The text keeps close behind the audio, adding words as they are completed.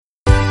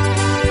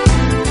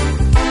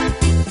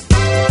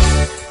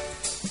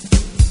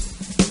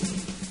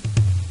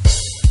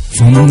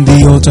From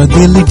the altar,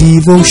 daily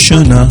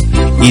devotional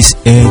is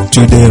here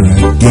today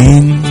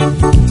again.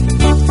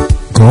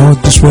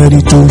 God is ready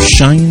to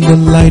shine the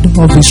light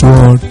of His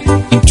word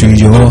into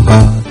your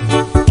heart.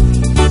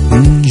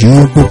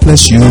 You'll be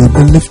blessed, you'll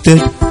be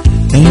lifted,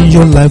 and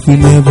your life will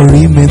never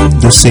remain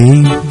the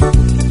same.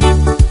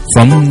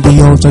 From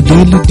the altar,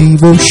 daily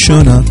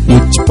devotional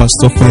with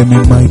Pastor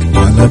Femi Mike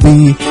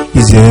Alabi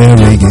is here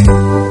again.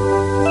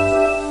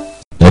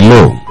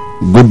 Hello,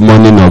 good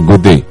morning or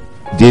good day.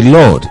 The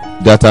Lord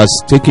that has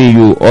taken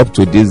you up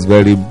to this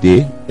very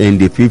day in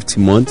the 5th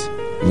month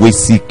will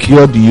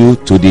secure you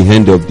to the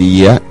end of the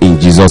year in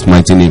Jesus'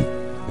 mighty name.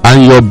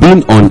 And your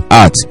being on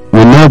earth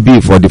will not be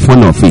for the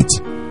fun of it.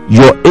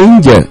 Your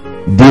angel,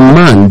 the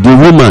man, the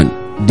woman,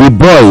 the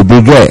boy,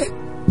 the girl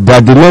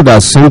that the Lord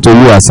has sent to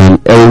you as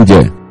an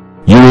angel,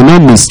 you will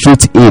not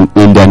mistreat him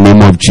in the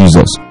name of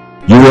Jesus.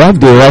 You will have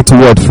the right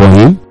word for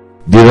him,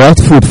 the right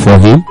food for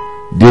him,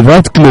 the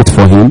right clothes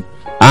for him,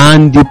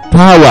 and the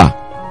power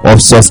of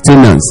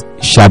sustenance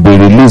shall be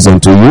released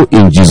unto you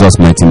in Jesus'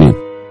 mighty name.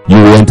 You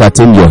will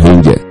entertain your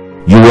angel.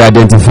 You will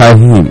identify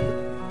him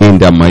in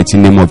the mighty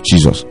name of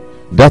Jesus.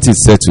 That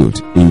is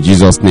settled in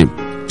Jesus' name.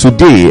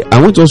 Today, I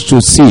want us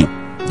to see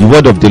the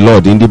word of the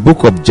Lord in the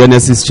book of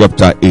Genesis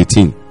chapter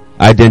 18,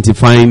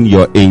 identifying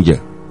your angel.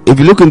 If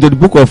you look into the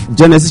book of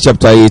Genesis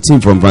chapter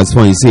 18 from verse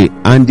 4, he says,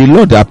 "And the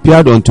Lord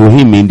appeared unto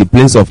him in the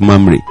plains of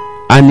Mamre,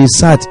 and he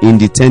sat in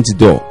the tent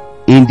door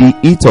in the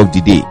heat of the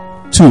day.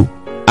 2.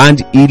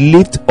 And he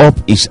lifted up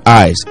his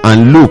eyes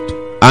and looked,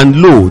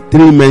 and lo,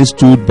 3 men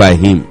stood by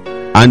him.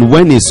 And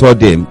when he saw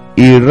them,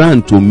 he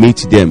ran to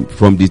meet them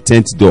from the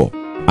tent door,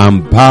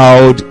 and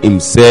bowed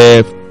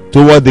himself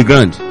toward the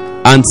ground,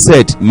 and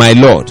said, My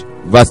Lord,"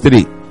 verse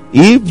 3,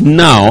 "if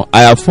now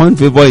I have found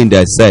favor in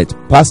thy sight,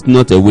 pass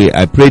not away,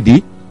 I pray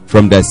thee,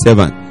 from thy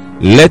servant.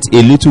 Let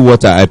a little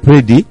water, I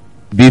pray thee,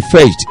 be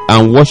fetched,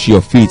 and wash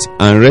your feet,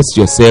 and rest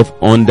yourself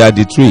under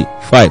the tree.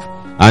 5.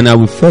 And I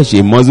will fetch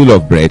a morsel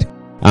of bread,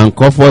 and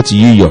comfort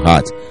ye your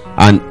heart,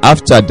 and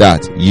after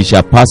that ye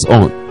shall pass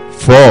on.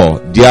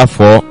 For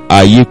therefore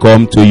are ye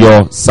come to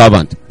your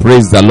servant."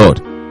 Praise the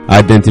Lord.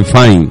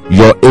 Identifying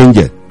your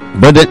angel.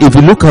 But then if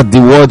you look at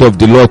the word of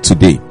the Lord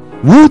today,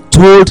 who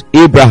told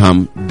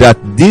Abraham that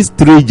these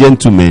 3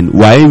 gentlemen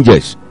were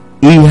angels?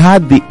 He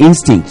had the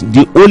instinct.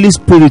 The Holy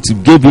Spirit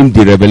gave him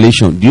the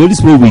revelation. The Holy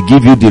Spirit will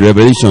give you the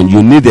revelation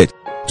you needed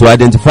to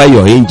identify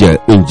your angel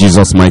in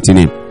Jesus' mighty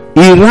name.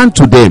 He ran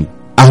to them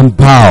and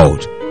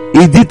bowed.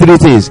 He did 3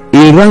 things.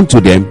 He ran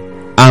to them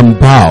and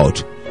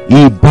bowed.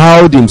 He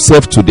bowed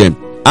himself to them.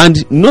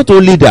 And not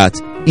only that,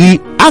 he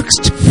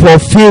asked for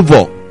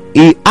favor.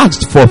 He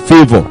asked for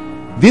favor.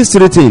 This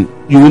 3 things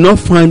you will not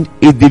find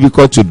it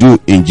difficult to do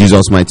in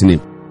Jesus' mighty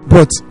name.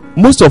 But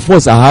most of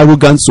us are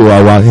arrogant to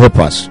our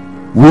helpers.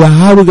 We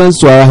are arrogant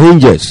to our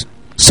angels.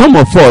 Some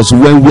of us,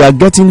 when we are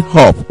getting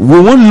up, we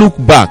won't look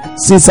back.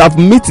 Since I've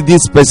met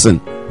this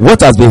person,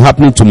 what has been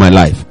happening to my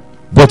life?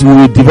 But we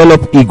will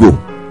develop ego.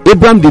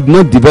 Abraham did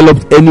not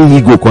develop any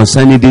ego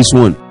concerning this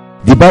one.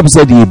 The Bible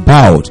said he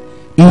bowed.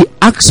 He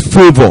asked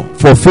favor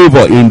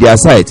in their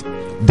sight,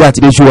 that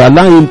they should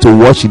allow him to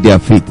wash their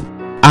feet.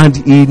 And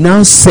he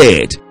now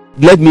said,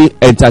 "Let me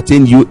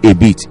entertain you a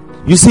bit."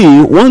 You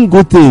see, one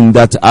good thing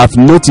that I've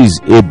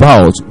noticed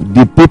about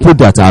the people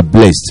that are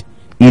blessed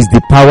is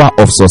the power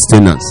of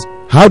sustenance.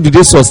 How do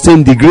they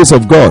sustain the grace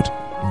of God?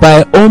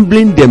 By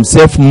humbling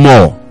themselves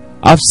more.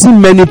 I've seen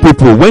many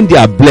people, when they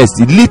are blessed,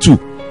 little,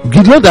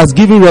 the Lord has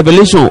given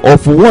revelation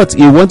of what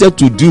he wanted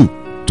to do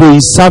to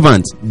his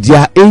servant,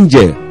 their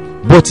angel.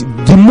 But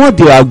the more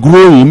they are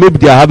growing, maybe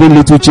they are having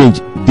little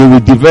change, they will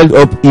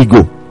develop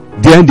ego.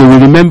 Then they will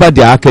remember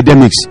their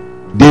academics.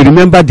 They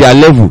remember their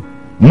level.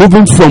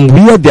 Moving from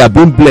where they are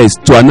being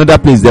blessed to another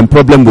place, then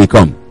problem will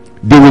come.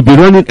 They will be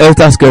running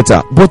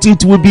helter-skelter. But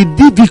it will be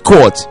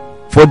difficult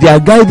for their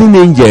guiding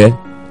angel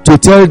to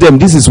tell them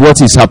this is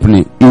what is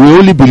happening. He will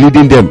only be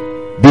leading them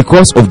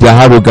because of their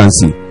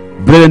arrogancy.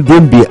 Brethren,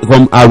 don't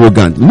become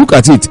arrogant. Look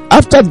at it.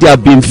 After they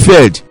have been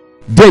fed,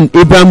 then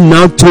Abraham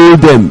now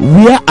told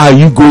them, "Where are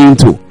you going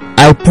to?"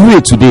 I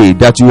pray today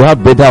that you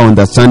have better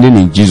understanding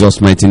in Jesus'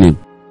 mighty name.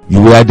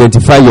 You will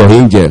identify your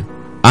angel,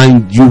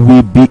 and you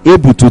will be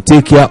able to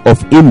take care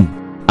of him.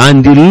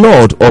 And the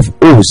Lord of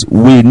hosts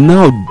will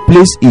now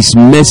place his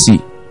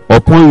mercy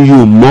upon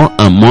you more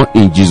and more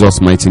in Jesus'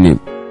 mighty name.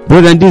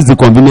 Brethren, this is the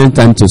convenient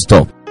time to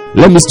stop.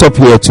 Let me stop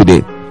here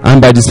today,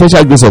 and by the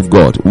special grace of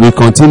God, we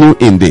continue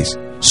in this,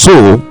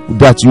 so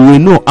that you will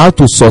know how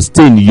to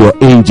sustain your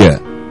angel.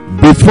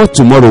 Before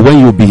tomorrow, when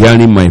you'll be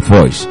hearing my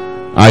voice,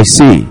 I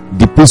say,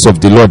 the peace of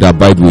the Lord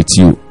abide with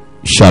you.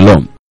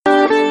 Shalom.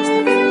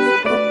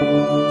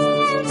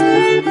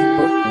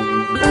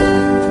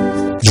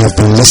 You have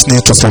been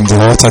listening to From the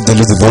Altar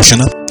Daily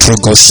Devotional through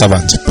God's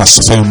servant,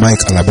 Pastor Femi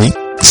Mike Alabi,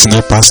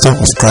 Senior Pastor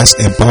of Christ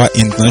Empower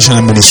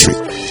International Ministry,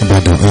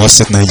 Ibadan, Oyo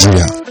State,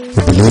 Nigeria.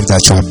 We believe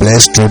that you are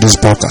blessed through this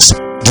podcast.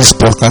 This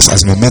podcast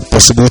has been made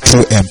possible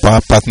through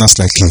Empower partners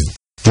like you.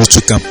 You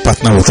too can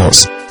partner with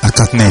us.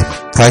 Account name,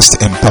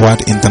 Christ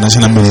Empowered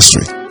International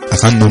Ministry.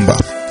 Account number,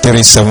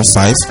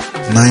 375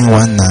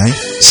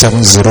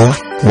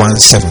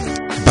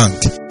 9197017. Bank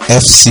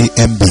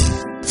FCMB.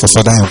 For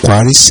further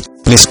inquiries,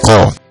 please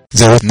call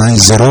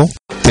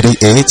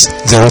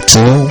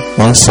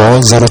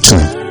 09038021402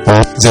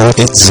 or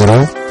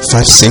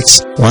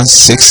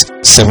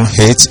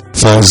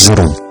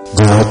 08056167840.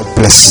 God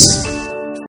bless.